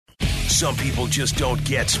Some people just don't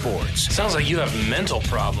get sports. Sounds like you have mental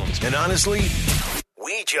problems. And honestly,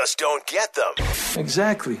 we just don't get them.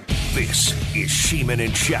 Exactly. This is Sheeman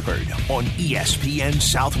and Shepherd on ESPN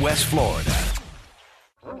Southwest Florida.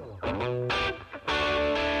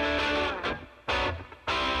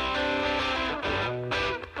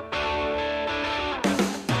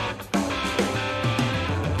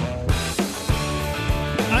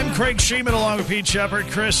 I'm Craig Sheeman along with Pete Shepard.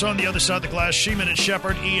 Chris on the other side of the glass. Sheeman and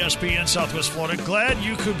Shepard, ESPN Southwest Florida. Glad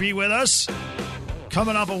you could be with us.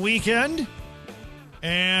 Coming up a weekend.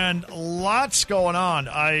 And lots going on.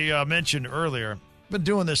 I mentioned earlier, been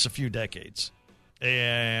doing this a few decades.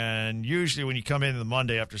 And usually when you come in the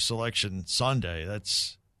Monday after Selection Sunday,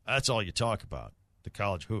 that's all you talk about, the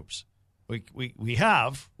college hoops. We've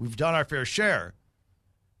done our fair share.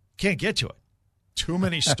 Can't get to it. Too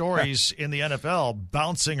many stories in the NFL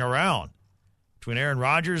bouncing around between Aaron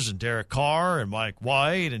Rodgers and Derek Carr and Mike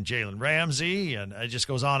White and Jalen Ramsey, and it just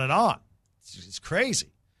goes on and on. It's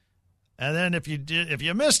crazy. And then if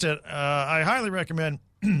you missed it, I highly recommend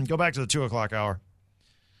go back to the 2 o'clock hour.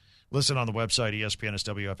 Listen on the website,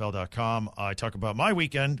 ESPNSWFL.com. I talk about my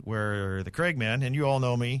weekend where the Craig man, and you all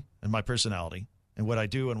know me and my personality and what I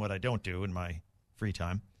do and what I don't do in my free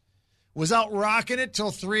time, was out rocking it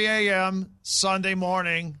till 3 a.m. Sunday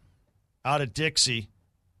morning out at Dixie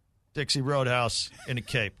Roadhouse in a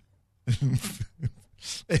Cape.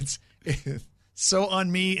 It's so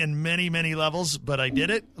on me in many, many levels, but I did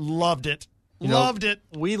it. Loved it. Loved it.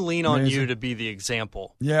 We lean on you to be the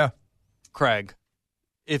example. Yeah. Craig,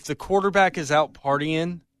 if the quarterback is out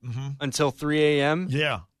partying until 3 a.m.,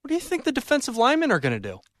 yeah, what do you think the defensive linemen are going to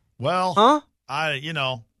do? Well,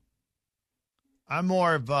 I'm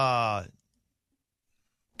more of a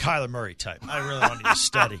Kyler Murray type. I really want to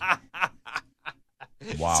study.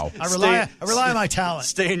 Wow. I rely on my talent.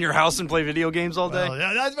 Stay in your house and play video games all day?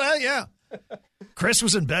 Yeah. Chris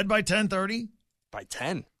was in bed by 10:30. By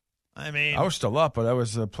 10. I mean, I was still up, but I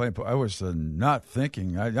was playing. I was not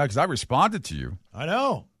thinking because I responded to you. I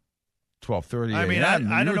know. 12:30. I mean,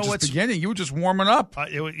 I don't know what's beginning. You were just warming up.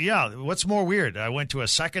 What's more weird? I went to a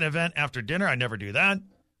second event after dinner. I never do that.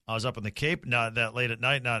 I was up in the Cape, not that late at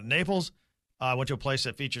night, not in Naples. I went to a place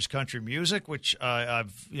that features country music, which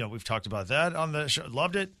we've talked about that on the show.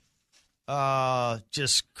 Loved it.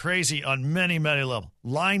 Just crazy on many, many levels.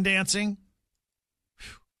 Line dancing.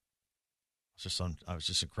 I was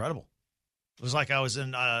just incredible. It was like I was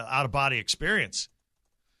in out-of-body experience.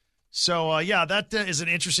 So, that is an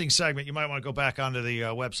interesting segment. You might want to go back onto the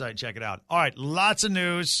website and check it out. All right, lots of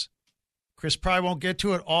news. Chris probably won't get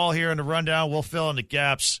to it all here in the rundown. We'll fill in the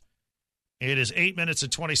gaps. It is 8 minutes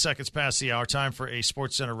and 20 seconds past the hour. Time for a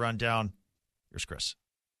SportsCenter rundown. Here's Chris.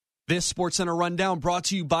 This SportsCenter rundown brought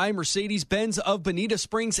to you by Mercedes-Benz of Bonita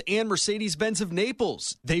Springs and Mercedes-Benz of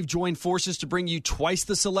Naples. They've joined forces to bring you twice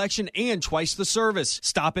the selection and twice the service.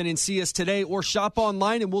 Stop in and see us today or shop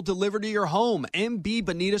online and we'll deliver to your home.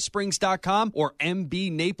 MBBonitaSprings.com or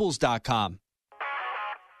MBNaples.com.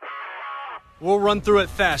 We'll run through it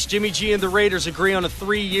fast. Jimmy G and the Raiders agree on a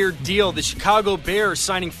 3-year deal. The Chicago Bears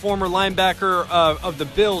signing former linebacker of the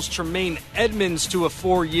Bills, Tremaine Edmonds, to a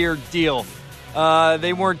 4-year deal.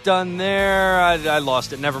 They weren't done there. I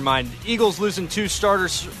lost it. Never mind. Eagles losing 2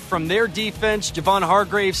 starters from their defense. Javon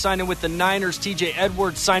Hargrave signing with the Niners. TJ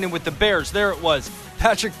Edwards signing with the Bears. There it was.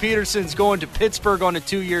 Patrick Peterson's going to Pittsburgh on a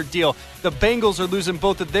 2-year deal. The Bengals are losing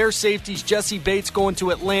both of their safeties. Jesse Bates going to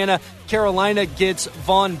Atlanta. Carolina gets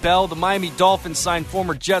Von Bell. The Miami Dolphins signed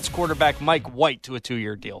former Jets quarterback Mike White to a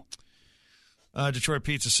 2-year deal. Detroit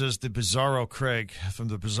Pizza says the Bizarro Craig from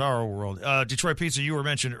the Bizarro world. Detroit Pizza, you were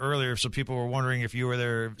mentioned earlier, so people were wondering if you were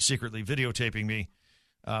there secretly videotaping me.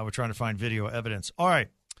 We're trying to find video evidence. All right.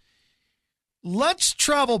 Let's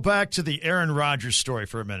travel back to the Aaron Rodgers story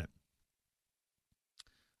for a minute.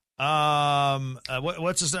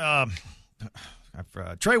 What's his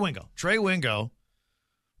Trey Wingo. Trey Wingo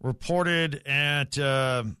reported at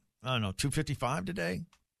 2:55 today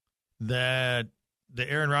that the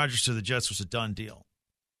Aaron Rodgers to the Jets was a done deal.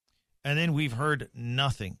 And then we've heard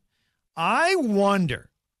nothing. I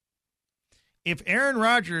wonder if Aaron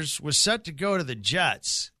Rodgers was set to go to the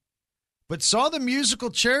Jets, but saw the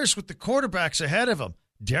musical chairs with the quarterbacks ahead of him.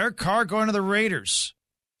 Derek Carr going to the Raiders.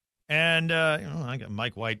 And, I got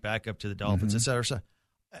Mike White back up to the Dolphins, et cetera. So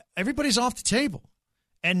everybody's off the table.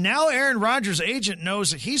 And now Aaron Rodgers' agent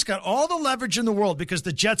knows that he's got all the leverage in the world because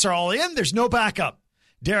the Jets are all in. There's no backup.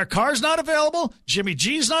 Derek Carr's not available. Jimmy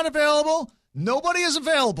G's not available. Nobody is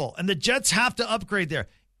available. And the Jets have to upgrade there.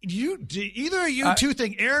 Do either of you two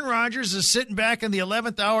think Aaron Rodgers is sitting back in the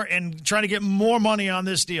 11th hour and trying to get more money on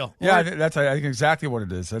this deal? Yeah, I think exactly what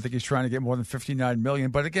it is. I think he's trying to get more than $59 million.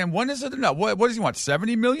 But again, when is it enough? What does he want?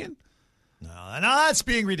 $70 million? No, that's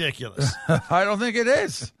being ridiculous. I don't think it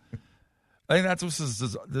is. I think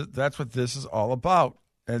that's what this is all about.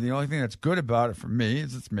 And the only thing that's good about it for me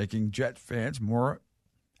is it's making Jet fans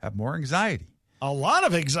have more anxiety. A lot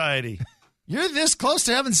of anxiety. You're this close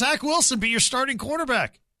to having Zach Wilson be your starting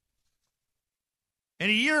quarterback. In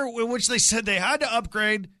a year in which they said they had to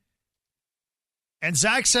upgrade, and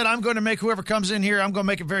Zach said, I'm going to make whoever comes in here, I'm going to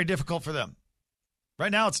make it very difficult for them.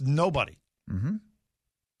 Right now, it's nobody. Mm-hmm.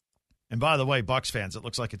 And by the way, Bucs fans, it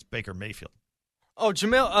looks like it's Baker Mayfield. Oh,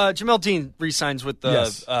 Jamel Dean re-signs with the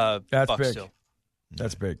that's Bucs big. still.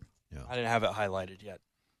 That's big. Yeah. I didn't have it highlighted yet.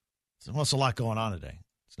 Well, it's a lot going on today.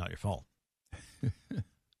 It's not your fault.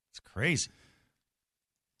 It's crazy.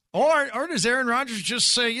 Or does Aaron Rodgers just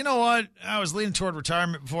say, you know what? I was leaning toward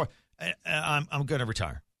retirement before. I'm going to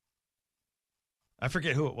retire. I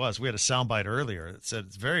forget who it was. We had a soundbite earlier that said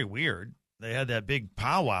it's very weird. They had that big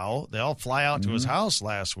powwow. They all fly out to his house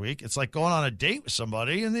last week. It's like going on a date with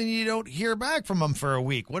somebody, and then you don't hear back from them for a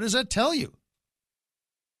week. What does that tell you?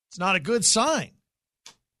 It's not a good sign.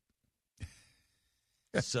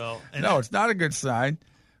 No, it's not a good sign.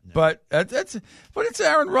 No. But it's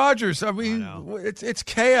Aaron Rodgers. I mean, it's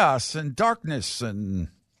chaos and darkness and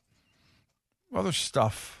other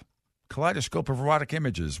stuff. Kaleidoscope of erotic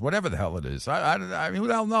images, whatever the hell it is. I mean, who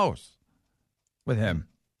the hell knows with him?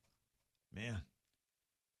 Man.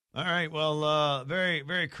 All right. Well, very,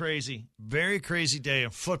 very crazy. Very crazy day in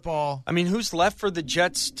football. I mean, who's left for the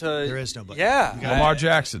Jets to... There is nobody. Yeah. Lamar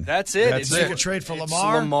Jackson. That's it. It's a trade for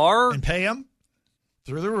Lamar and pay him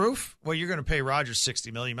through the roof. Well, you're going to pay Rodgers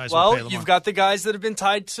 $60 million. You might as well pay Lamar. You've got the guys that have been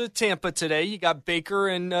tied to Tampa today. You got Baker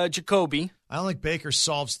and Jacoby. I don't think Baker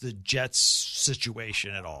solves the Jets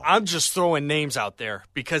situation at all. I'm just throwing names out there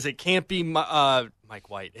because it can't be Mike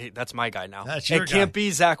White. Hey, that's my guy now. That's your guy. It can't be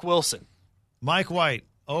Zach Wilson. Mike White,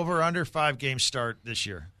 over under 5-game start this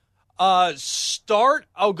year. Start,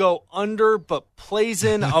 I'll go under, but plays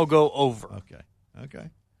in, I'll go over.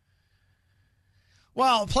 Okay.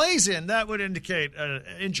 Well, plays in, that would indicate an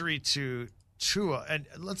injury to Tua. And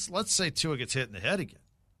let's say Tua gets hit in the head again.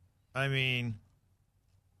 I mean,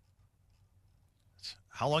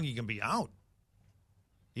 how long you can be out?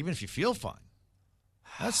 Even if you feel fine.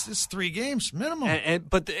 That's 3 games minimum.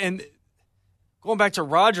 And going back to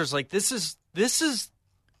Rodgers, like this is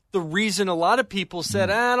the reason a lot of people said,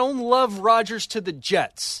 I don't love Rodgers to the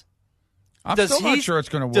Jets. I'm still not sure it's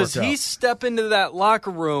going to work out. Does he step into that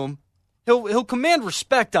locker room? He'll command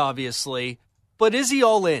respect, obviously, but is he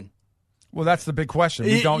all in? Well, that's the big question.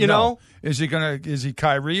 We don't know. Is he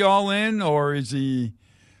Kyrie all in, or is he?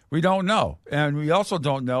 We don't know, and we also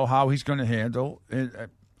don't know how he's going to handle.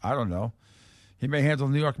 I don't know. He may handle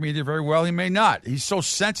New York media very well. He may not. He's so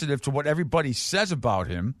sensitive to what everybody says about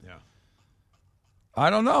him. Yeah. I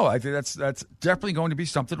don't know. I think that's definitely going to be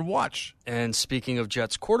something to watch. And speaking of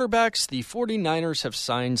Jets quarterbacks, the 49ers have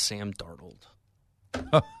signed Sam Darnold.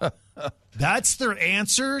 That's their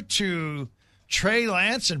answer to Trey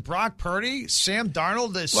Lance and Brock Purdy? Sam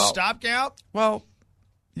Darnold is stopgap? Well,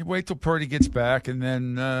 you wait till Purdy gets back, and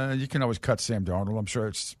then you can always cut Sam Darnold. I'm sure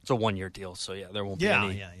it's a 1-year deal, so there won't be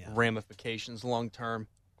any ramifications long term.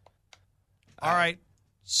 All right.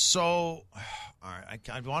 So,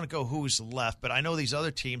 I want to go who's left, but I know these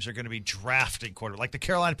other teams are going to be drafting quarterback. Like the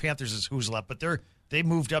Carolina Panthers is who's left, but they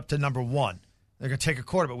moved up to number 1. They're going to take a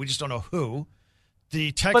quarterback. We just don't know who.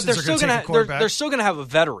 The Texans are going to take a quarterback. They're still going to have a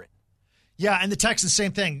veteran. Yeah, and the Texans,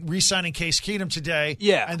 same thing. Re-signing Case Keenum today.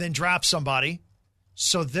 Yeah. And then draft somebody.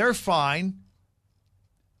 So they're fine.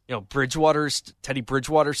 You know, Teddy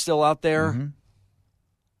Bridgewater's still out there. Mm-hmm.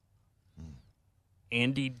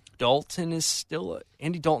 Andy Dalton's still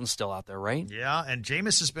out there, right? Yeah, and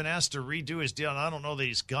Jameis has been asked to redo his deal, and I don't know that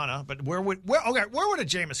he's gonna. But where would a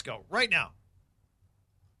Jameis go right now?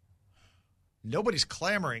 Nobody's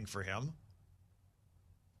clamoring for him.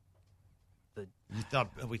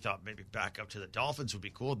 We thought maybe back up to the Dolphins would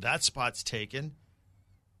be cool. That spot's taken.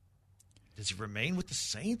 Does he remain with the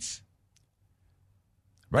Saints?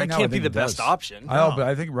 Right now, can't be the best option. But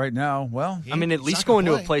I think right now, at least going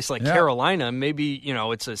to a place like Carolina, maybe,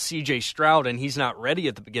 it's a C.J. Stroud and he's not ready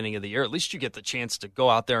at the beginning of the year. At least you get the chance to go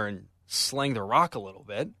out there and sling the rock a little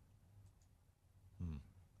bit.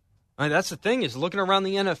 I mean, that's the thing is looking around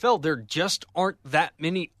the NFL, there just aren't that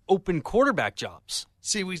many open quarterback jobs.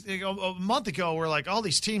 See, a month ago, we're like, all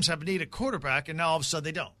these teams have needed a quarterback, and now all of a sudden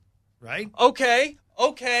they don't, right? Okay.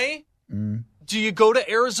 Do you go to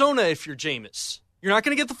Arizona if you're Jameis? You're not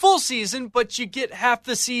going to get the full season, but you get half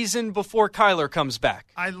the season before Kyler comes back.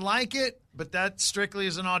 I like it, but that strictly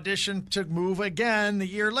is an audition to move again the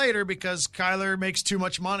year later because Kyler makes too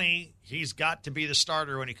much money. He's got to be the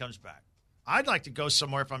starter when he comes back. I'd like to go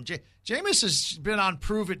somewhere if I'm Jameis has been on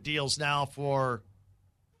prove-it deals now for,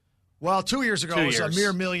 2 years ago it was a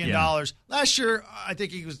mere $1 million. Last year, I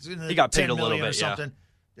think he was in the he got paid $10 a little million bit or something.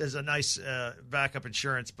 There's a nice backup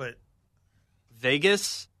insurance, but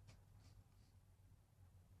Vegas?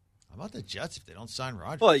 how about the Jets if they don't sign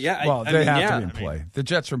Rodgers? Well, yeah. They have to be in play. The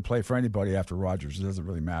Jets are in play for anybody after Rodgers. It doesn't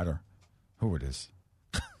really matter who it is.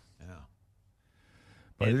 Yeah.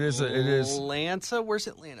 But it is. Atlanta? Where's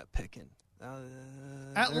Atlanta picking?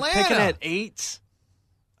 Atlanta. They're picking at 8.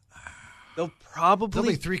 There'll There'll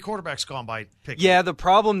be 3 quarterbacks gone by pick. Yeah, the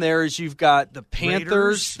problem there is you've got the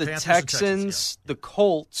Panthers, the and Texans, the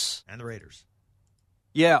Colts. And the Raiders.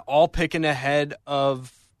 Yeah, all picking ahead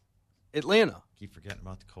of Atlanta. Keep forgetting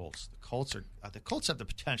about the Colts. The Colts have the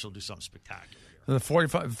potential to do something spectacular. The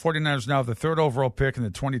 49ers now have the 3rd overall pick in the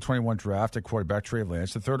 2021 draft at quarterback Trey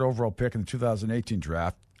Lance, the 3rd overall pick in the 2018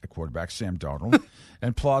 draft at quarterback Sam Darnold,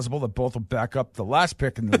 and plausible that both will back up the last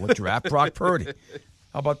pick in the draft, Brock Purdy.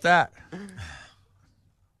 How about that?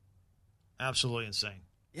 Absolutely insane.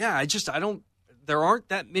 Yeah, there aren't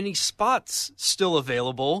that many spots still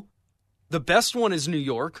available. The best one is New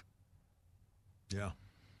York. Yeah.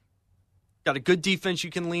 Got a good defense you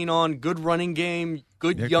can lean on, good running game,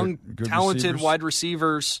 good talented receivers. wide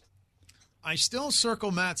receivers. I still circle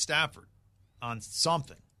Matt Stafford on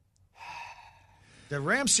something. The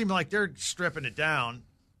Rams seem like they're stripping it down.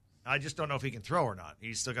 I just don't know if he can throw or not.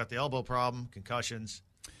 He's still got the elbow problem, concussions.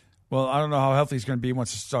 Well, I don't know how healthy he's going to be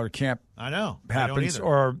once the start of camp I know. happens,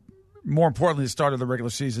 or more importantly, the start of the regular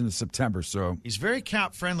season in September. So he's very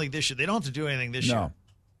cap friendly this year. They don't have to do anything this year.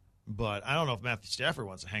 But I don't know if Matthew Stafford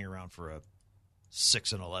wants to hang around for a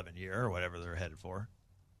 6-11 year or whatever they're headed for.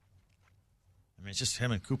 I mean, it's just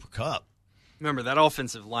him and Cooper Kupp. Remember, that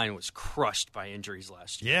offensive line was crushed by injuries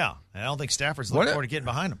last year. Yeah, and I don't think Stafford's looking forward to getting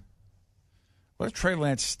behind him. What if Trey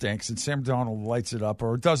Lance stinks and Sam Darnold lights it up,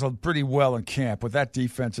 or does pretty well in camp with that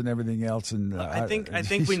defense and everything else? And I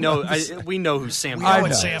think we know we know who Sam. We know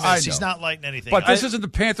what Sam is. He's not lighting anything. But this isn't the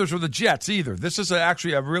Panthers or the Jets either. This is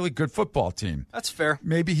actually a really good football team. That's fair.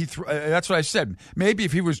 Maybe that's what I said. Maybe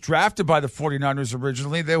if he was drafted by the 49ers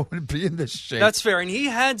originally, they wouldn't be in this shape. That's fair. And he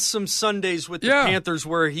had some Sundays with the Panthers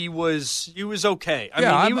where he was okay. I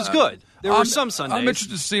mean, he was good. There were some Sundays. I'm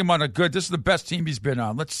interested to see him on a good. This is the best team he's been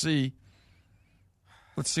on. Let's see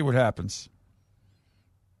what happens.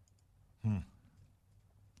 All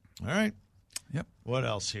right. Yep. What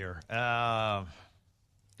else here?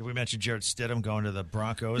 Did we mention Jared Stidham going to the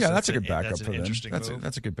Broncos? Yeah, that's a good backup for them. Interesting move.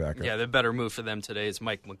 That's a good backup. Yeah, the better move for them today is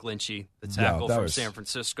Mike McGlinchey, the tackle from San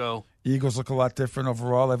Francisco. Eagles look a lot different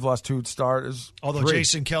overall. They've lost 2 starters. Although 3.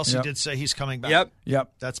 Jason Kelce did say he's coming back.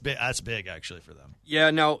 Yep. That's big actually for them. Yeah,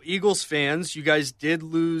 now, Eagles fans, you guys did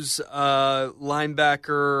lose linebacker,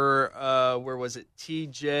 where was it?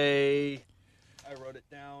 TJ. I wrote it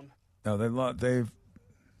down. No, they've.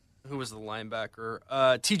 Who was the linebacker?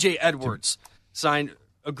 TJ Edwards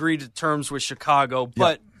agreed to terms with Chicago,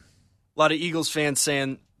 but a lot of Eagles fans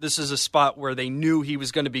saying this is a spot where they knew he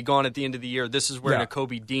was going to be gone at the end of the year. This is where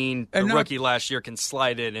Nakobe Dean, the rookie last year, can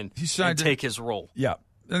slide in and take his role. Yeah,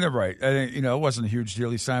 and they're right. It wasn't a huge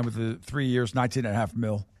deal. He signed with the 3 years, $19.5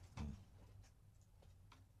 million.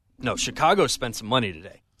 No, Chicago spent some money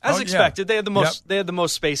today. As expected, they had the most. They had the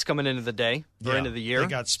most space coming into the day or into the year. They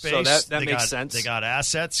got space. So that makes sense. They got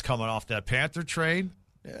assets coming off that Panther trade.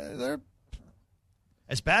 They're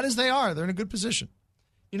as bad as they are. They're in a good position.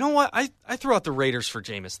 You know what? I threw out the Raiders for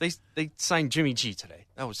Jameis. They signed Jimmy G today.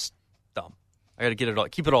 That was dumb. I got to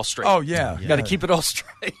keep it all straight. Oh yeah, got to keep it all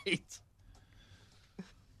straight.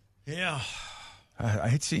 Yeah. I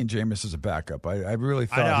hate seeing Jameis as a backup. I really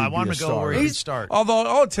thought I he'd want be him to a go where starter. he could start. Although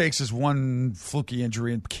all it takes is one fluky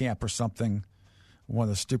injury in camp or something, one of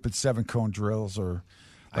the stupid 7-cone drills, or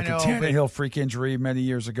like a Tannehill freak injury many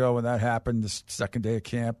years ago when that happened, the second day of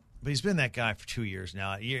camp. But he's been that guy for 2 years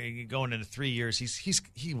now. You're going into 3 years. He's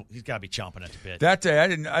got to be chomping at the bit. That day,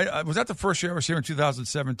 I was that the first year I was here in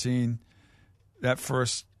 2017. That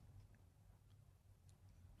first.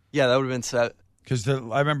 Yeah, that would have been set. Because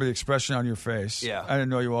I remember the expression on your face. Yeah. I didn't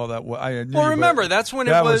know you all that well. Remember, that's when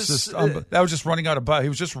that was that was just running out of bounds. He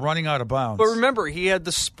was just running out of bounds. But remember, he had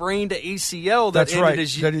the sprained ACL that ended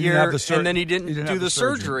his year, and then he didn't do the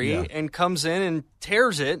surgery and comes in and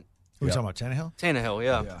tears it. Who are you talking about, Tannehill? Tannehill,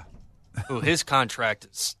 yeah. Ooh, his contract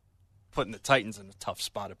is putting the Titans in a tough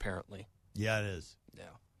spot, apparently. Yeah, it is. Yeah.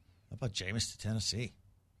 How about Jameis to Tennessee?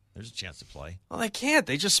 There's a chance to play. Well, they can't.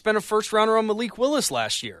 They just spent a first-rounder on Malik Willis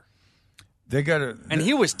last year. They got to, and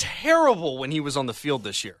he was terrible when he was on the field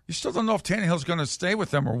this year. You still don't know if Tannehill's going to stay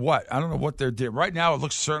with them or what. I don't know what they're doing. Right now,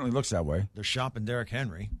 it certainly looks that way. They're shopping Derrick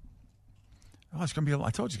Henry. Oh, it's going to be. I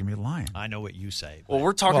told you it's going to be a lion. I know what you say. Well,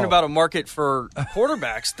 we're talking about a market for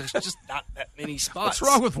quarterbacks. There's just not that many spots.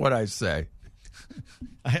 What's wrong with what I say?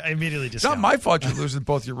 I immediately It's discount. not my fault you're losing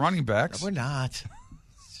both your running backs. No, we're not.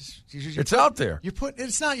 It's out there.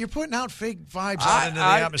 It's not. You're putting out fake vibes out into the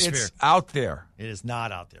atmosphere. It's out there. It is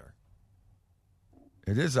not out there.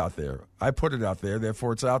 It is out there. I put it out there,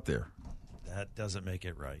 therefore it's out there. That doesn't make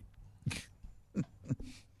it right.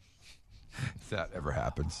 If that ever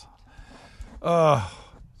happens.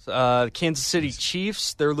 Kansas City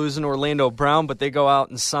Chiefs, they're losing Orlando Brown, but they go out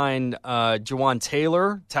and sign Jawan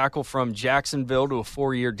Taylor, tackle from Jacksonville, to a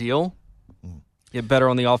 4-year deal. Get better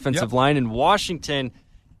on the offensive line. And Washington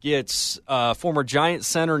gets former Giant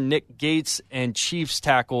center Nick Gates and Chiefs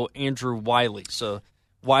tackle Andrew Wiley. So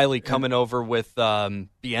Wiley coming over with the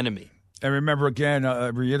enemy. And remember, again,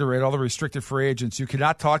 reiterate all the restricted free agents. You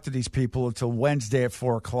cannot talk to these people until Wednesday at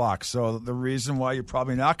 4 o'clock. So the reason why you're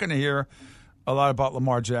probably not going to hear a lot about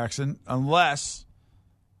Lamar Jackson, unless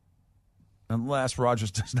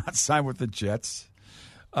Rodgers does not sign with the Jets.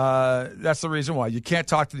 That's the reason why. You can't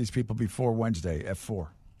talk to these people before Wednesday at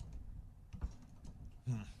 4.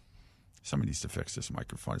 Somebody needs to fix this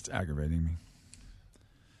microphone. It's aggravating me.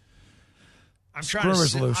 I'm trying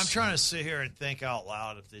to sit here and think out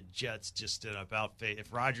loud if the Jets just did about fate.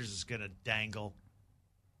 If Rodgers is going to dangle,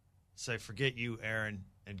 say, forget you, Aaron,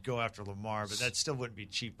 and go after Lamar, but that still wouldn't be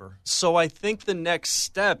cheaper. So I think the next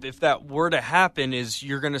step, if that were to happen, is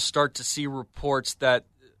you're going to start to see reports that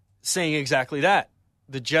saying exactly that.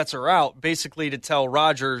 The Jets are out, basically to tell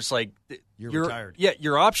Rodgers, like, you're retired. Yeah,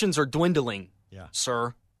 your options are dwindling,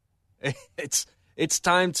 sir. It's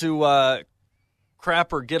time to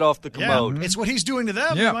crap or get off the commode. Yeah, it's what he's doing to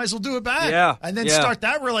them. Yeah. You might as well do it back. Yeah. And then start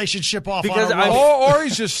that relationship off. Because or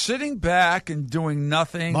he's just sitting back and doing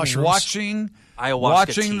nothing, Mushrooms.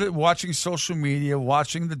 watching social media,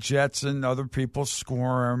 watching the Jets and other people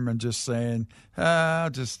squirm and just saying,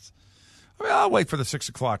 I'll wait for the 6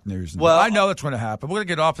 o'clock news. Well, I know that's going to happen. We're going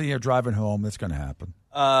to get off the air driving home. That's going to happen.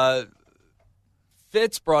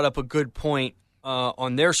 Fitz brought up a good point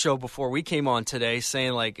on their show before we came on today,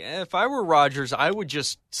 saying, like, if I were Rodgers, I would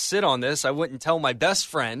just sit on this. I wouldn't tell my best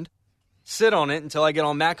friend. Sit on it until I get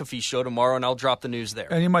on McAfee's show tomorrow, and I'll drop the news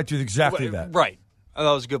there. And he might do exactly that. Right. That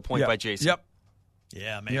was a good point by Jason. Yep.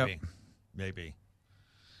 Yeah, maybe. Maybe.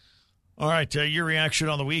 All right, your reaction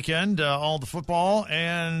on the weekend, all the football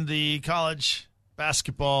and the college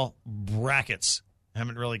basketball brackets.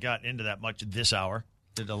 Haven't really gotten into that much this hour.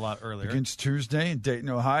 Did a lot earlier. Against Tuesday in Dayton,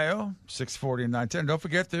 Ohio, 6:40 and 9:10. Don't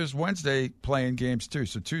forget, there's Wednesday playing games too.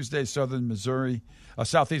 So Tuesday, Southeast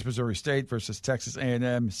Missouri State versus Texas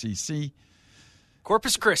A&M CC.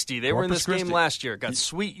 Corpus Christi. They were in this game last year. Got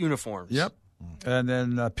sweet uniforms. Yep. And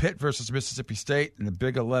then Pitt versus Mississippi State in the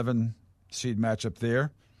Big 11 seed matchup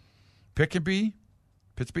there. Pitt's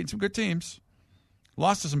beating some good teams.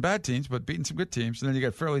 Lost to some bad teams, but beating some good teams. And then you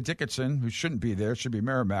got Fairleigh Dickinson, who shouldn't be there. Should be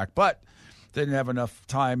Merrimack. But they didn't have enough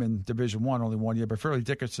time in Division I, only 1 year. But Fairleigh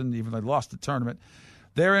Dickinson, even though they lost the tournament,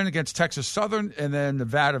 they're in against Texas Southern, and then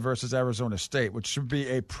Nevada versus Arizona State, which should be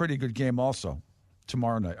a pretty good game also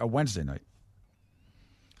tomorrow night, or Wednesday night.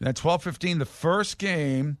 And at 12:15, the first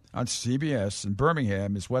game on CBS in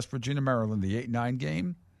Birmingham is West Virginia, Maryland, the 8-9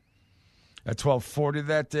 game. At 12:40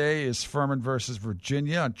 that day is Furman versus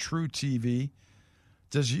Virginia on True TV.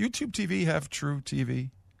 Does YouTube TV have True TV?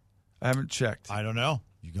 I haven't checked. I don't know.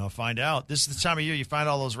 You're going to find out. This is the time of year you find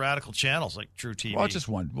all those radical channels like True TV. Well, it's just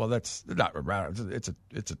one. Well, that's not radical. It's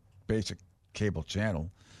a basic cable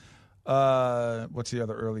channel. What's the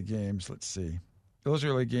other early games? Let's see. Those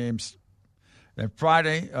early games. And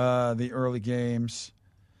Friday, the early games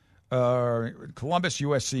are Columbus,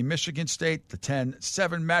 USC, Michigan State, the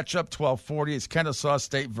 10-7 matchup, 12:40. It's Kennesaw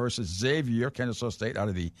State versus Xavier. Kennesaw State out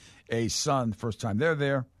of the A-Sun, first time they're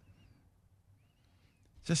there.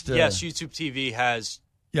 Yes, YouTube TV has.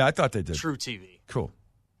 Yeah, I thought they did. True TV. Cool.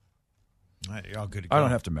 All right, you're all good to go. I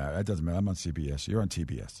don't have to matter. It doesn't matter. I'm on CBS. You're on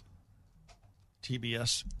TBS.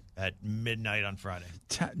 TBS at midnight on Friday.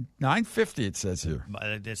 9:50 it says here.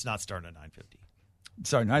 It's not starting at 9:50.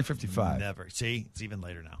 Sorry, 9:55. Never. See, it's even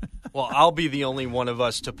later now. Well, I'll be the only one of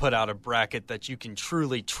us to put out a bracket that you can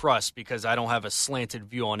truly trust because I don't have a slanted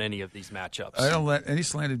view on any of these matchups. I don't let any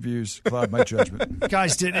slanted views cloud my judgment.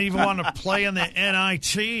 Guys didn't even want to play in the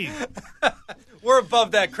NIT. We're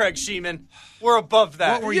above that, Craig Sheeman. We're above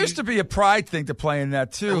that. Well, it used to be a pride thing to play in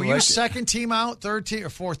that, too. Were you second team out, third team, or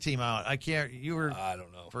fourth team out? I can't. You were. I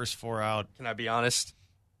don't know. First 4 out. Can I be honest?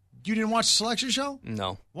 You didn't watch the selection show?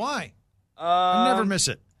 No. Why? I never miss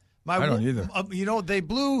it. I don't either. They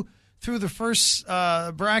blew through the first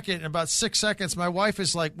bracket in about 6 seconds. My wife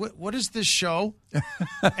is like, what is this show?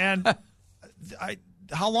 And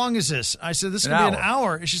how long is this? I said, this is going to be an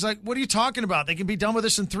hour. And she's like, what are you talking about? They can be done with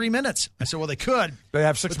this in 3 minutes. I said, well, they could. They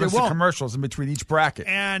have 6 minutes of commercials in between each bracket.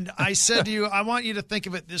 And I said to you, I want you to think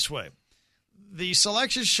of it this way. The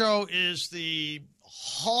selection show is the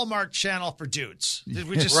Hallmark Channel for dudes.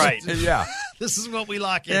 We just, right. Yeah. This is what we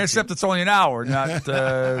lock in. Except it's only an hour, not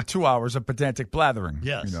 2 hours of pedantic blathering.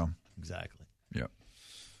 Yes. Exactly. Yeah.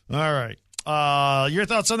 All right. Your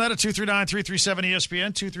thoughts on that at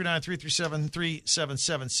 239-337-ESPN,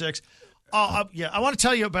 239-337-3776. Yeah, I want to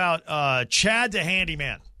tell you about Chad the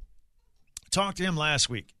Handyman. Talked to him last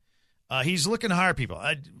week. He's looking to hire people.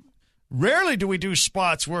 Rarely do we do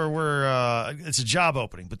spots where it's a job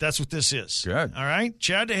opening, but that's what this is. Good. All right?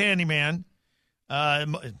 Chad the Handyman.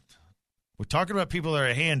 We're talking about people that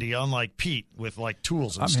are handy, unlike Pete with, like,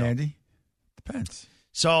 tools and stuff. I'm handy. Depends.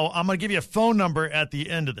 So I'm going to give you a phone number at the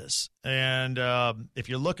end of this. And if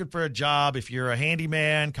you're looking for a job, if you're a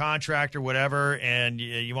handyman, contractor, whatever, and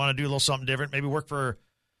you want to do a little something different, maybe work for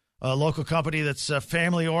a local company that's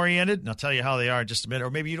family-oriented, and I'll tell you how they are in just a minute.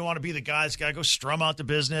 Or maybe you don't want to be the guy that's got to go strum out the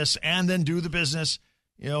business and then do the business,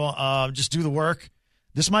 just do the work.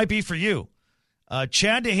 This might be for you.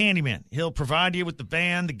 Chad the Handyman. He'll provide you with the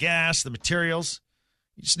van, the gas, the materials.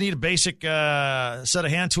 You just need a basic set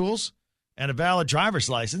of hand tools and a valid driver's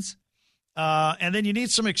license. And then you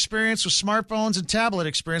need some experience with smartphones and tablet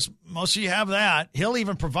experience. Most of you have that. He'll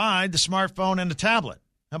even provide the smartphone and the tablet.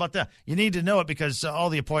 How about that? You need to know it because all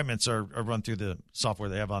the appointments are run through the software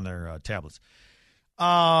they have on their tablets.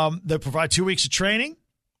 They provide 2 weeks of training.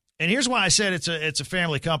 And here's why I said it's a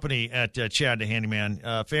family company at Chad the Handyman.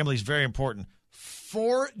 Family is very important.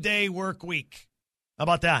 4-day work week. How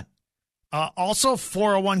about that? Also,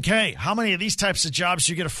 401k. How many of these types of jobs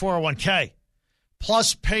do you get a 401k?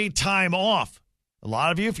 Plus paid time off. A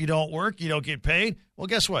lot of you, if you don't work, you don't get paid. Well,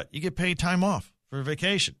 guess what? You get paid time off for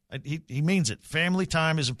vacation. He means it. Family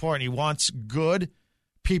time is important. He wants good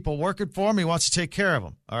people working for him. He wants to take care of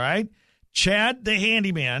them. All right? Chad the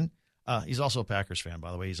Handyman. He's also a Packers fan,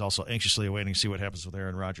 by the way. He's also anxiously awaiting to see what happens with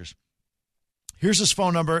Aaron Rodgers. Here's his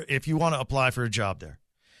phone number if you want to apply for a job there.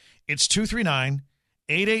 It's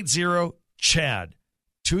 239-880-CHAD.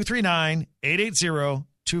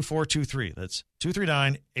 239-880-2423. That's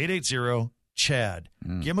 239-880-CHAD.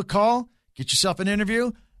 Give him a call. Get yourself an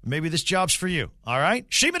interview. Maybe this job's for you. All right?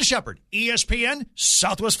 Sheeman and Shepherd, ESPN,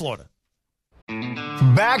 Southwest Florida.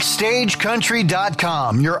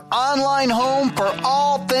 BackstageCountry.com, your online home for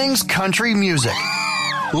all things country music.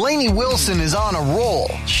 Lainey Wilson is on a roll.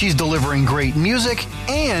 She's delivering great music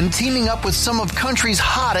and teaming up with some of country's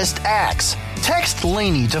hottest acts. Text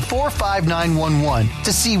Lainey to 45911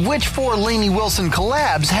 to see which 4 Lainey Wilson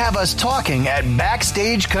collabs have us talking at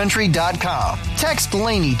BackstageCountry.com. Text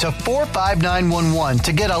Lainey to 45911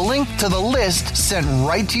 to get a link to the list sent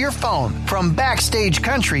right to your phone from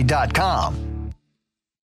BackstageCountry.com.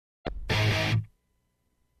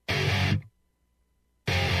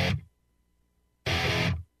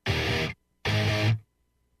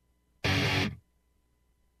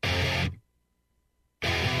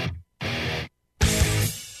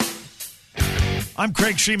 I'm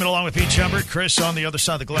Craig Sheeman along with Pete Shepard. Chris on the other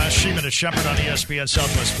side of the glass. Sheeman and Shepard on ESPN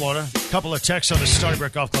Southwest Florida. A couple of texts on the Stony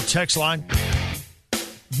Brook Golf Club text line.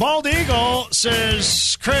 Bald Eagle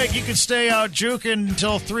says, Craig, you can stay out juking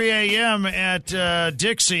until 3 a.m. at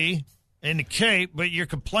Dixie in the Cape, but you're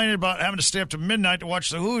complaining about having to stay up to midnight to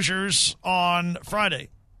watch the Hoosiers on Friday.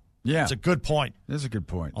 Yeah. That's a good point. That's a good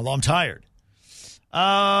point. Although I'm tired.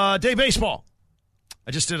 Day baseball. I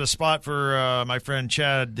just did a spot for my friend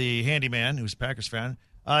Chad the Handyman, who's a Packers fan.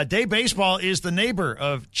 Day Baseball is the neighbor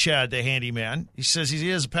of Chad the Handyman. He says he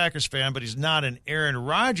is a Packers fan, but he's not an Aaron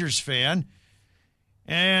Rodgers fan.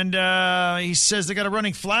 And he says they got a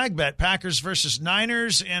running flag bet, Packers versus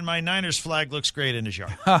Niners, and my Niners flag looks great in his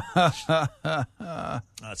yard. That's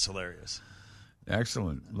hilarious.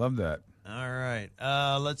 Excellent. Love that. All right.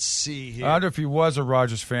 Let's see here. I wonder if he was a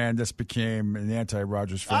Rodgers fan, this became an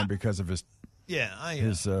anti-Rodgers fan because of his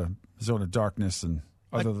his zone of darkness and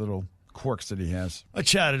other little quirks that he has. I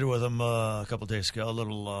chatted with him a couple days ago, a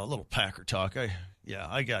little Packer talk. I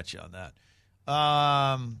got you on that.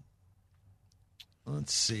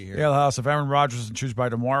 Let's see here. Yeah, House, if Aaron Rodgers doesn't choose by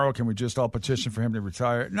tomorrow, can we just all petition for him to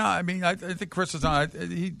retire? No, I mean, I think Chris is on.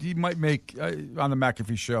 He might make on the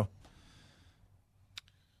McAfee show.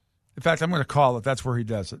 In fact, I'm going to call it. That's where he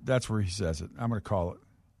does it. That's where he says it. I'm going to call it.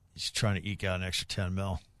 He's trying to eke out an extra $10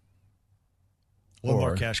 million. One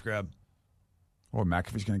more cash grab. Or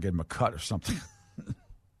McAfee's going to get him a cut or something.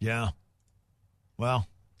 Yeah. Well,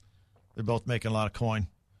 they're both making a lot of coin.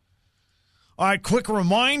 All right, quick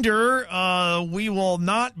reminder, we will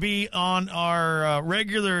not be on our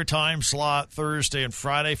regular time slot Thursday and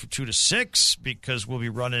Friday from 2 to 6 because we'll be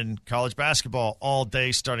running college basketball all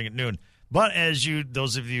day starting at noon. But as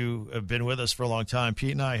those of you who have been with us for a long time,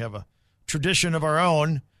 Pete and I have a tradition of our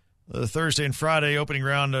own. The Thursday and Friday opening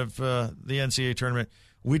round of the NCAA tournament,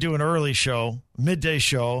 we do an early show, midday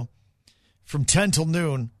show, from 10 till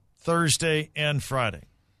noon, Thursday and Friday.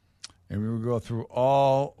 And we will go through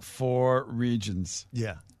all 4 regions.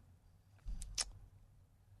 Yeah.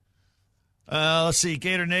 Let's see.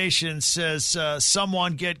 Gator Nation says,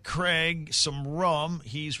 someone get Craig some rum.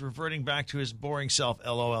 He's reverting back to his boring self,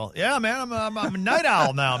 LOL. Yeah, man, I'm a night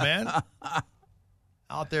owl now, man.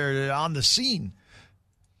 Out there on the scene.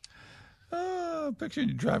 Picture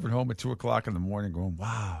you driving home at 2 o'clock in the morning going,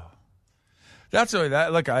 wow. That's really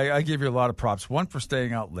that. Look, I give you a lot of props. 1, for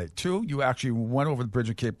staying out late. 2, you actually went over the bridge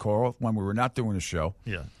of Cape Coral when we were not doing a show.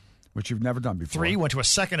 Yeah. Which you've never done before. 3, went to a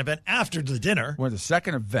second event after the dinner. Went to the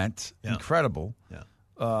second event. Yeah. Incredible.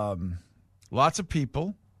 Yeah. Lots of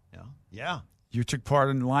people. Yeah. Yeah. You took part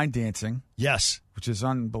in line dancing. Yes. Which is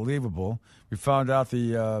unbelievable. We found out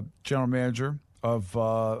the general manager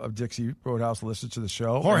of Dixie Roadhouse listens to the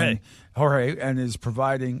show. Jorge, and is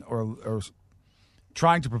providing or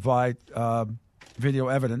trying to provide video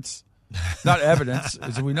evidence. Not evidence,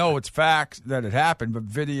 as we know it's facts that it happened, but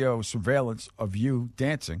video surveillance of you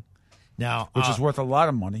dancing. Now, which is worth a lot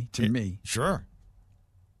of money to me. Sure.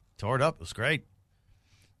 Tore it up. It was great.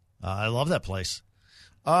 I love that place.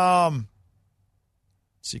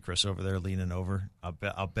 See Chris over there leaning over.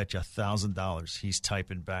 I'll bet you $1,000 he's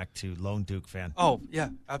typing back to Lone Duke fan. Oh, yeah,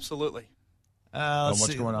 absolutely.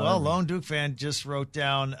 What's going on? Well, Lone Duke fan just wrote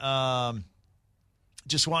down,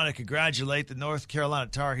 just want to congratulate the North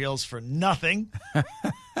Carolina Tar Heels for nothing.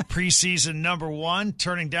 Preseason number 1,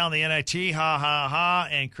 turning down the NIT, ha, ha, ha.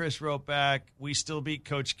 And Chris wrote back, we still beat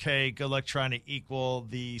Coach K. Good luck trying to equal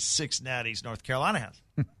the 6 natties North Carolina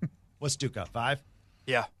has. What's Duke up, 5?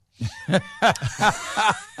 Yeah. I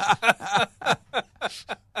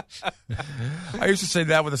used to say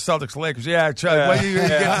that with the Celtics Lakers. Yeah, when you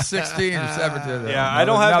get to 16 or 17. Yeah, I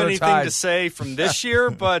don't have anything to say from this year,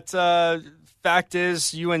 but fact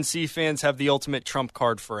is UNC fans have the ultimate trump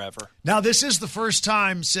card forever. Now, this is the first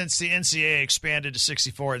time since the NCAA expanded to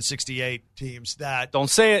 64 and 68 teams that... Don't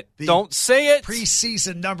say it. Don't say it.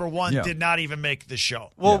 Preseason number 1 did not even make the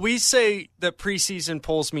show. Well, we say that preseason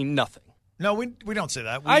polls mean nothing. No, we don't say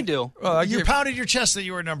that. I do. You pounded your chest that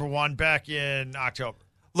you were number 1 back in October.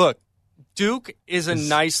 Look, Duke is a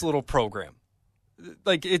nice little program.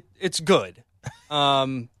 Like, it's good.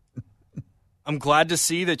 I'm glad to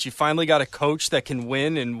see that you finally got a coach that can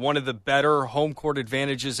win in one of the better home court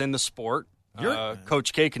advantages in the sport.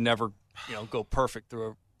 Coach K can never, go perfect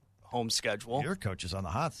through a home schedule. Your coach is on the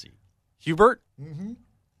hot seat. Hubert? Mm-hmm.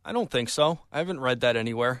 I don't think so. I haven't read that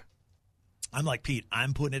anywhere. I'm like, Pete,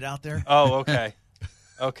 I'm putting it out there. Oh, okay.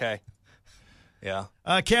 Okay. Yeah.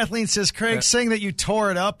 Kathleen says, Craig, saying that you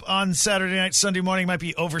tore it up on Saturday night, Sunday morning might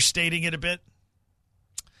be overstating it a bit.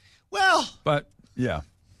 Well. But, yeah.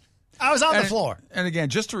 I was on the floor. And again,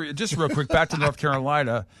 just real quick, back to North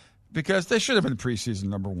Carolina, because they should have been preseason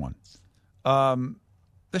number 1.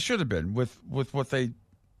 They should have been with what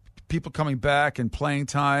people coming back and playing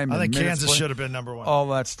time. I think Kansas should have been number 1. All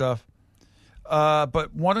that stuff.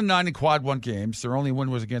 But 1-9 in quad 1 games. Their only win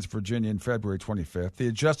was against Virginia in February 25th. The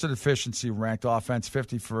adjusted efficiency ranked offense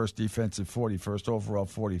 51st, defensive 41st, overall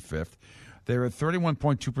 45th. They were at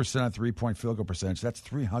 31.2% on 3-point field goal percentage. That's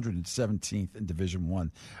 317th in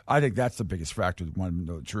Division I. I think that's the biggest factor, to want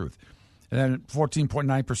to know the truth. And then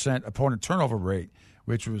 14.9% opponent turnover rate,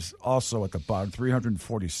 which was also at the bottom,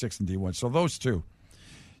 346 in D1. So those two.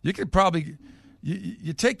 You could probably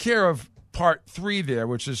you take care of part 3 there,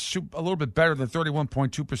 which is a little bit better than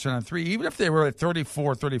 31.2% on 3. Even if they were at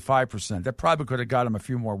 34, 35%, that probably could have got them a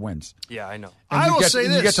few more wins. Yeah, I know. I will say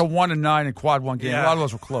this. You get to 1-9 in quad 1 game. Yeah. A lot of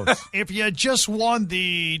those were close. If you had just won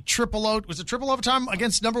the triple overtime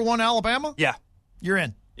against number 1 Alabama? Yeah. You're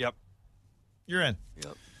in. Yep. You're in.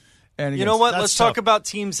 Yep. And you know what? Let's talk about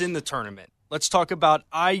teams in the tournament. Let's talk about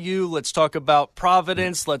IU. Let's talk about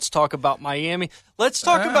Providence. Let's talk about Miami. Let's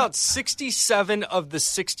talk about 67 of the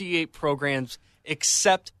 68 programs,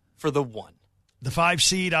 except for the 1. The 5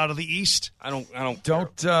 seed out of the East. I don't care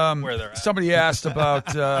where they're at. Somebody asked about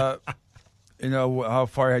how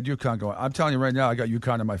far I had UConn going. I'm telling you right now, I got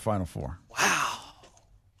UConn in my Final Four. Wow.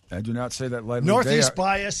 I do not say that lightly. Northeast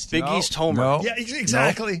biased. Big East homer. No, yeah,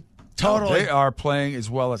 exactly. No. Totally. They are playing as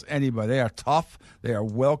well as anybody. They are tough. They are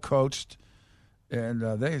well coached. And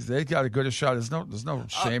they got a good shot. There's no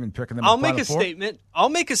shame in picking them. I'll make a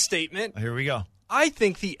statement. Here we go. I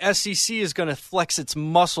think the SEC is going to flex its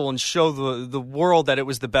muscle and show the world that it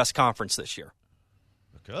was the best conference this year.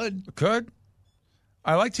 Could.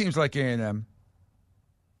 I like teams like A&M.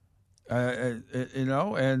 And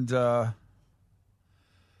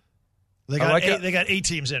they got 8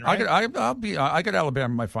 teams in, right? I got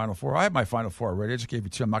Alabama in my Final Four. I have my Final Four already. I just gave you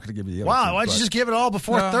 2. I'm not going to give you the other 2. Wow, why don't you just give it all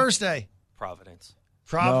before Thursday? Providence.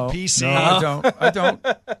 PC. No,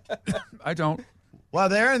 I don't. Well,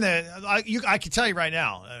 they're in there. I can tell you right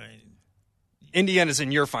now. I mean, Indiana's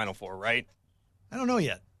in your Final Four, right? I don't know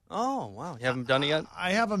yet. Oh, wow. You haven't done it yet?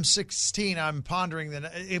 I have them 16. I'm pondering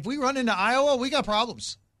that if we run into Iowa, we got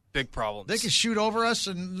problems. Big problems. They could shoot over us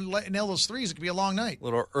and nail those threes. It could be a long night.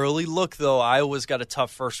 Little early look, though. Iowa's got a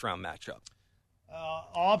tough first-round matchup.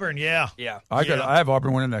 Auburn, yeah. I have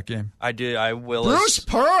Auburn winning that game. I do. I will. Bruce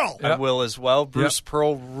Pearl. I will as well. Bruce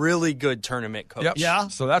Pearl, really good tournament coach. Yep. Yeah.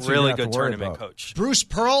 So that's really good tournament coach. Bruce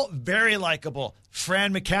Pearl, very likable.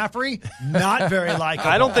 Fran McCaffrey, not very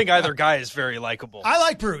likable. I don't think either guy is very likable. I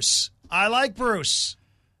like Bruce.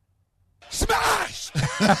 Smash!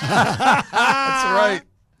 That's right.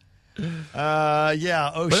 Ocean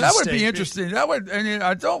But that would State. be interesting. That would. I mean,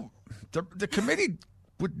 the committee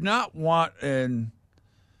would not want an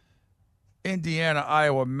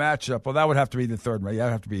Indiana-Iowa matchup. Well, that would have to be the third round. That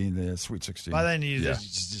would have to be in the Sweet 16. By then, there's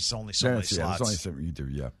just only so many slots. There's only so many you do,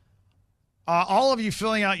 yeah. All of you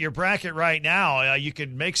filling out your bracket right now, you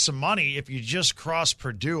can make some money if you just cross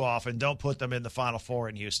Purdue off and don't put them in the Final Four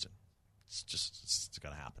in Houston. It's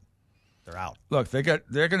going to happen. They're out. Look, they're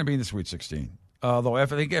going to be in the Sweet 16. Although I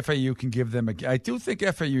think FAU can give them I do think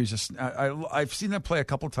FAU is just. I've seen them play a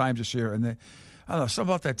couple times this year, and I don't know,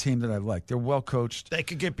 something about that team that I like. They're well coached. They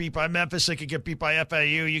could get beat by Memphis. They could get beat by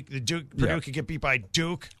FAU. Purdue could get beat by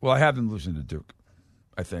Duke. Well, I have them losing to Duke,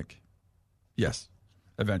 I think. Yes,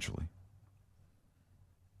 eventually.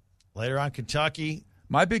 Later on, Kentucky.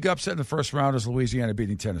 My big upset in the first round is Louisiana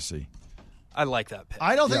beating Tennessee. I like that pick.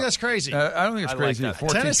 I don't think that's crazy. I don't think it's crazy. Like that.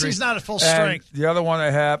 Tennessee's not at full strength. And the other one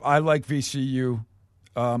I have, I like VCU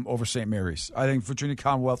over St. Mary's. I think Virginia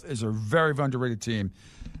Commonwealth is a very underrated team.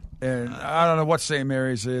 And I don't know what St.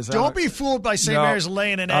 Mary's is. Don't be fooled by St. Mary's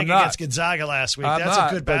laying an egg against Gonzaga last week. That's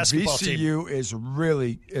a good basketball team. VCU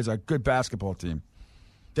is a good basketball team.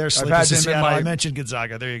 They're sleeping Seattle. I mentioned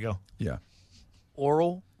Gonzaga. There you go. Yeah.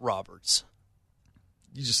 Oral Roberts.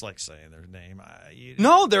 You just like saying their name.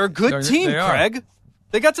 No, they're a good team, Craig.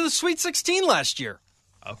 They got to the Sweet 16 last year.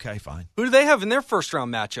 Okay, fine. Who do they have in their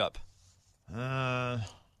first-round matchup? Oral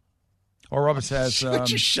Roberts has...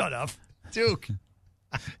 just shut up. Duke.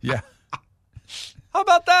 Yeah. How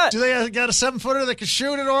about that? Do they got a 7-footer that can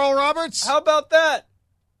shoot at Oral Roberts? How about that?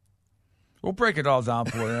 We'll break it all down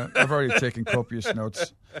for you. I've already taken copious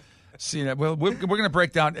notes. Seeing it. Well, we're going to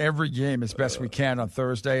break down every game as best we can on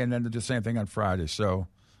Thursday, and then do the same thing on Friday. So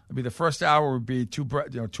it'll be the first hour would be two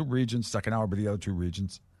regions, second hour would be the other 2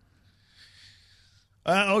 regions.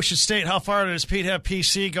 Ocean State, how far does Pete have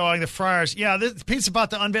PC going? The Friars. Yeah, Pete's about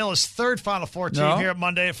to unveil his third Final Four team here at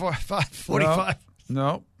Monday at 5:45.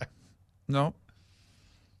 No.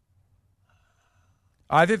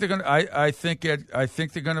 I think they're going to. I think they're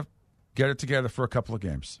going to get it together for a couple of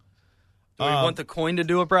games. Do we want the coin to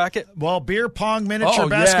do a bracket? Well, Beer Pong Miniature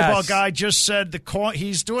Basketball Guy just said the coin.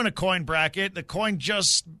 He's doing a coin bracket. The coin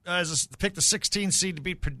just picked the 16 seed to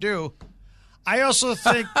beat Purdue. I also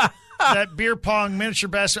think that Beer Pong Miniature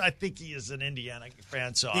Basketball. I think he is an Indiana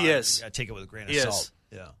fan, so I take it with a grain of salt.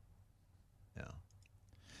 Yeah.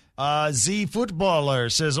 Z Footballer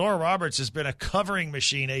says Oral Roberts has been a covering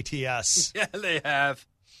machine. ATS. Yeah, they have.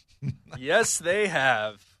 Yes, they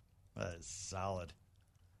have. That is solid.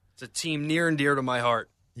 It's a team near and dear to my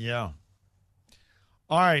heart. Yeah.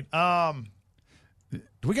 All right. Do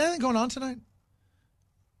we got anything going on tonight?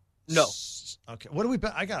 No. Okay. What do we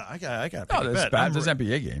bet? I got. No, there's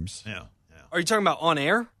NBA games. Yeah. Are you talking about on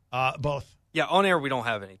air? Both. Yeah, on air we don't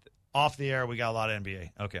have anything. Off the air we got a lot of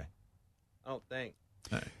NBA. Okay. Oh, thanks.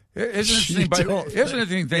 Here's an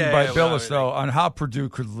interesting thing by Billis, though, on how Purdue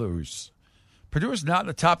could lose. Purdue is not in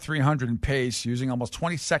the top 300 in pace, using almost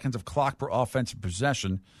 20 seconds of clock per offensive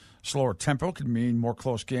possession. Slower tempo could mean more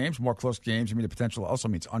close games. More close games, I mean, the potential also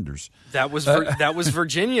means unders. That was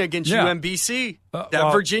Virginia against UMBC.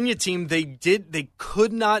 Virginia team, they didn't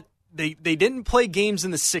play games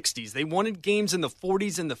in the 60s. They wanted games in the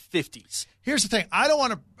 40s and the 50s. Here's the thing. I don't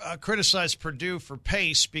want to criticize Purdue for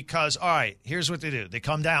pace because, all right, here's what they do. They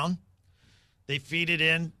come down. They feed it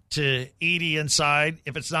in to Edey inside.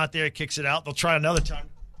 If it's not there, it kicks it out. They'll try another time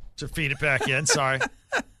to feed it back in. Sorry.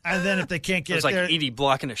 And then if they can't get it's like Edie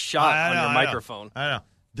blocking a shot on your microphone. I know.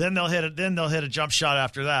 Then they'll hit it. Then they'll hit a jump shot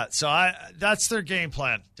after that. So that's their game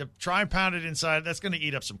plan, to try and pound it inside. That's going to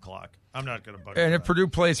eat up some clock. I'm not going to bug. And if Purdue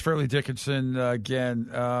plays Fairleigh Dickinson again,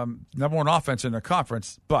 number one offense in the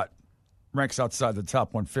conference, but ranks outside the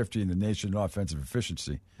top 150 in the nation in offensive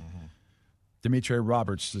efficiency. Mm-hmm. Demetri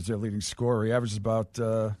Roberts is their leading scorer. He averages about,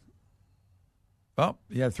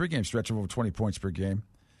 he had a 3-game stretch of over 20 points per game.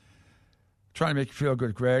 Trying to make you feel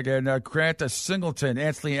good, Greg. And Grant Singleton,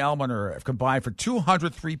 Anthony Almoner have combined for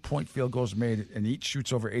 203-point field goals made, and each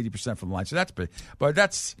shoots over 80% from the line. So that's big. But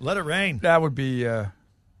let it rain. That would be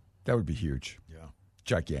huge. Yeah,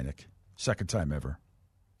 gigantic. Second time ever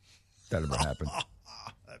that ever happened.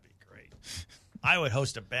 That'd be great. I would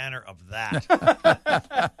host a banner of that.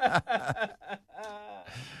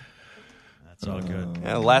 That's all good.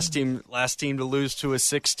 Yeah, last team to lose to a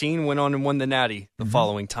 16 went on and won the Natty the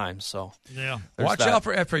following time. So yeah, watch out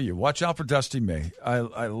for FAU. Watch out for Dusty May.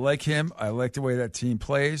 I like him. I like the way that team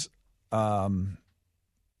plays. He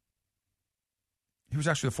was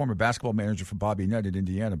actually the former basketball manager for Bobby Knight at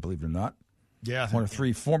Indiana, believe it or not. Yeah, one of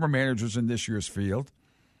 3 former managers in this year's field.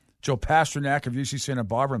 Joe Pasternak of UC Santa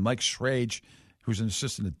Barbara and Mike Schrage, who's an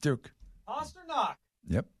assistant at Duke. Pasternak.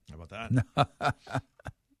 Yep. How about that?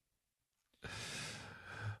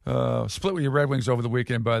 Split with your Red Wings over the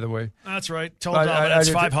weekend, by the way. That's right. Told Dominance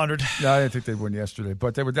 500. No, I didn't think they'd win yesterday,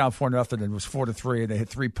 but they were down 4-0, and it was 4-3, and they hit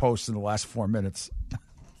 3 posts in the last 4 minutes.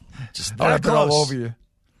 Just that close. All over you.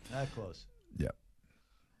 That close. Yep.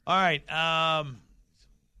 All right.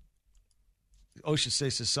 Ocean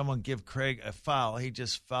State says, someone give Craig a foul. He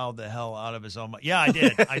just fouled the hell out of his own. Yeah, I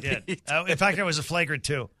did. In fact, it was a flagrant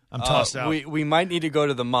 2. I'm tossed out. We might need to go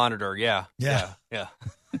to the monitor. Yeah.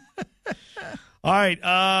 All right.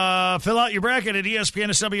 Fill out your bracket at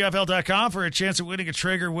ESPNSWFL.com for a chance of winning a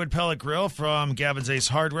Traeger wood pellet grill from Gavin's Ace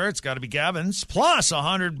Hardware. It's got to be Gavin's. Plus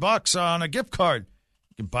 $100 on a gift card.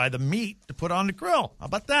 You can buy the meat to put on the grill. How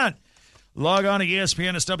about that? Log on to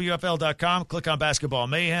ESPNSWFL.com. Click on Basketball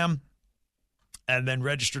Mayhem. And then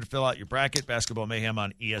register to fill out your bracket. Basketball Mayhem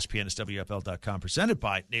on ESPNSWFL.com. Presented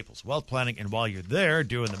by Naples Wealth Planning. And while you're there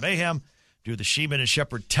doing the Mayhem, do the Sheeman and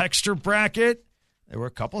Shepard Texter bracket. There were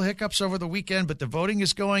a couple hiccups over the weekend, but the voting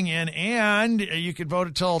is going in, and you can vote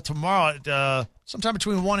until tomorrow at sometime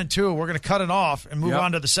between 1 and 2. We're going to cut it off and move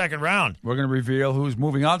on to the second round. We're going to reveal who's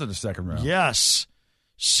moving on to the second round. Yes.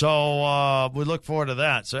 So we look forward to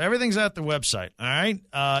that. So everything's at the website, all right?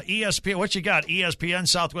 ESPN, what you got? ESPN,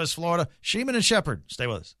 Southwest Florida. Sheeman and Shepard. Stay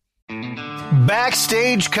with us.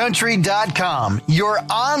 BackstageCountry.com, your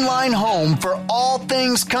online home for all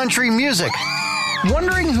things country music.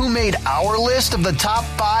 Wondering who made our list of the top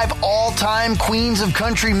 5 all-time queens of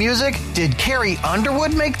country music? Did Carrie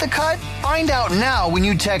Underwood make the cut? Find out now when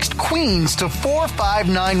you text Queens to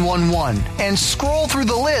 45911 and scroll through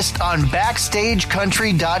the list on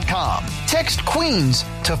BackstageCountry.com. Text Queens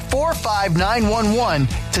to 45911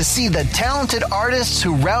 to see the talented artists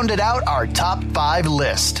who rounded out our top 5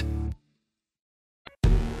 list.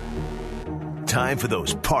 Time for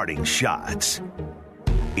those parting shots.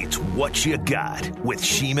 It's What You Got with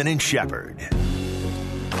Sheeman and Shepard.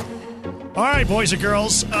 All right, boys and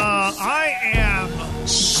girls. I am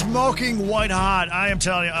smoking white hot. I am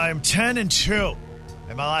telling you, I am 10-2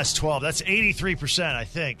 in my last 12. That's 83%, I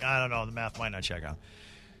think. I don't know. The math might not check out.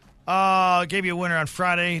 Gave you a winner on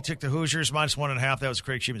Friday. Took the Hoosiers minus 1.5. That was a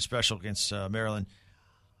Craig Sheeman special against Maryland.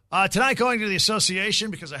 Tonight, going to the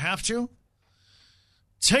association because I have to.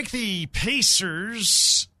 Take the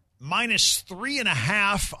Pacers minus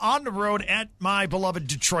 3.5 on the road at my beloved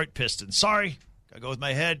Detroit Pistons. Sorry, gotta go with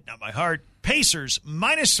my head, not my heart. Pacers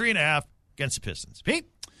minus 3.5 against the Pistons. Pete?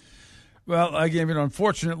 Well, I gave an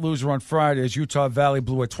unfortunate loser on Friday as Utah Valley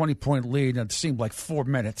blew a 20-point lead, and it seemed like 4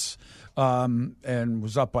 minutes, and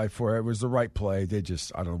was up by 4. It was the right play. They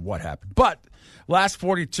just, I don't know what happened. But last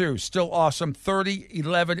 42, still awesome.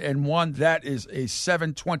 30-11-1. That is a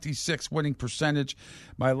 726 winning percentage.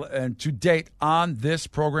 And to date on this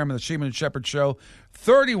program of the Sheeman and Shepard Show,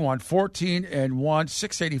 31-14-1,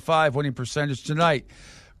 685 winning percentage tonight.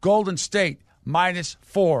 Golden State minus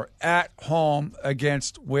 4 at home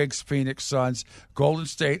against Wiggs Phoenix Suns. Golden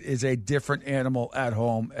State is a different animal at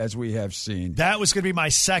home, as we have seen. That was going to be my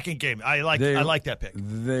second game. I like that pick.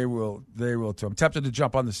 They will too. I'm tempted to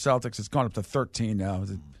jump on the Celtics. It's gone up to 13 now,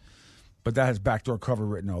 but that has backdoor cover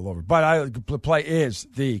written all over. But the play is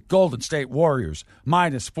the Golden State Warriors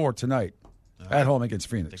minus 4 tonight at home against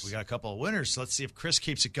Phoenix. I think we got a couple of winners. So let's see if Chris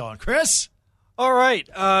keeps it going. Chris? All right.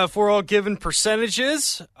 If we're all given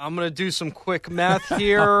percentages, I'm going to do some quick math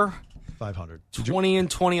here. 500.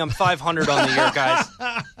 20-20. I'm 500 on the year, guys.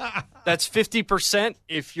 That's 50%.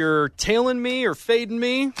 If you're tailing me or fading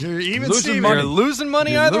me, You're even losing you're losing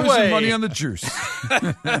money You're either losing way. money on the juice.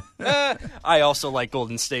 I also like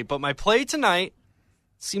Golden State, but my play tonight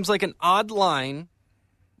seems like an odd line.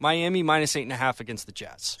 Miami minus 8.5 against the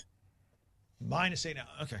Jazz. Minus 8 now.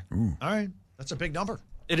 Okay. Ooh. All right. That's a big number.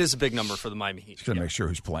 It is a big number for the Miami Heat. Just got to make sure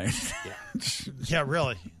who's playing. Yeah,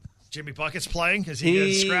 really. Jimmy Bucket's playing? Is he going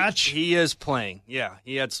to scratch? He is playing, yeah.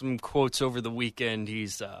 He had some quotes over the weekend.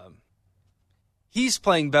 He's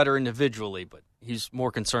playing better individually, but he's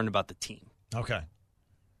more concerned about the team. Okay.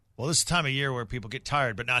 Well, this is the time of year where people get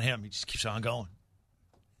tired, but not him. He just keeps on going.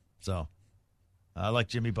 So, I like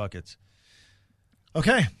Jimmy Buckets.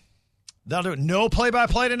 Okay. That'll do it. No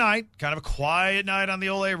play-by-play tonight. Kind of a quiet night on the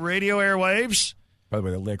Ole radio airwaves. By the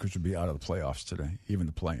way, the Lakers would be out of the playoffs today, even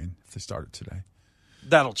the play-in, if they started today.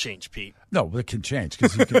 That'll change, Pete. No, it can change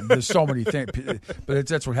because there's so many things. But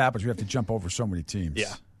that's what happens. We have to jump over so many teams.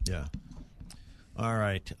 Yeah. All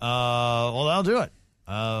right. Well, that'll do it.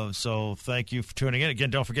 So thank you for tuning in. Again,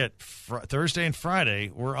 don't forget, Thursday and Friday,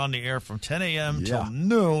 we're on the air from 10 a.m. till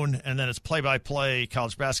noon, and then it's play-by-play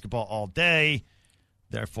college basketball all day.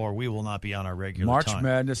 Therefore, we will not be on our regular March time.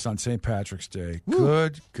 Madness on St. Patrick's Day. Woo.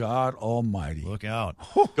 Good God Almighty. Look out.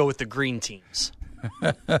 Go with the green teams.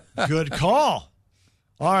 Good call.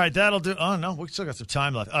 All right, that'll do. Oh, no, we still got some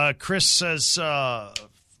time left. Chris says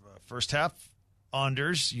first half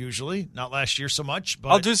unders, usually. Not last year so much. But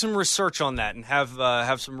I'll do some research on that and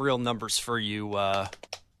have some real numbers for you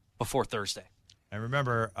before Thursday. And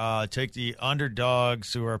remember, take the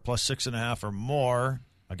underdogs who are plus 6.5 or more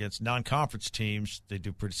against non-conference teams. They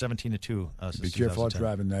do pretty 17-2. Be careful out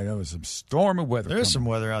driving. I know there's some stormy weather. There's some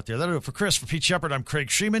weather out there. That'll do it for Chris. For Pete Shepard, I'm Craig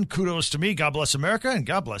Sheeman. Kudos to me. God bless America, and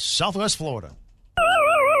God bless Southwest Florida.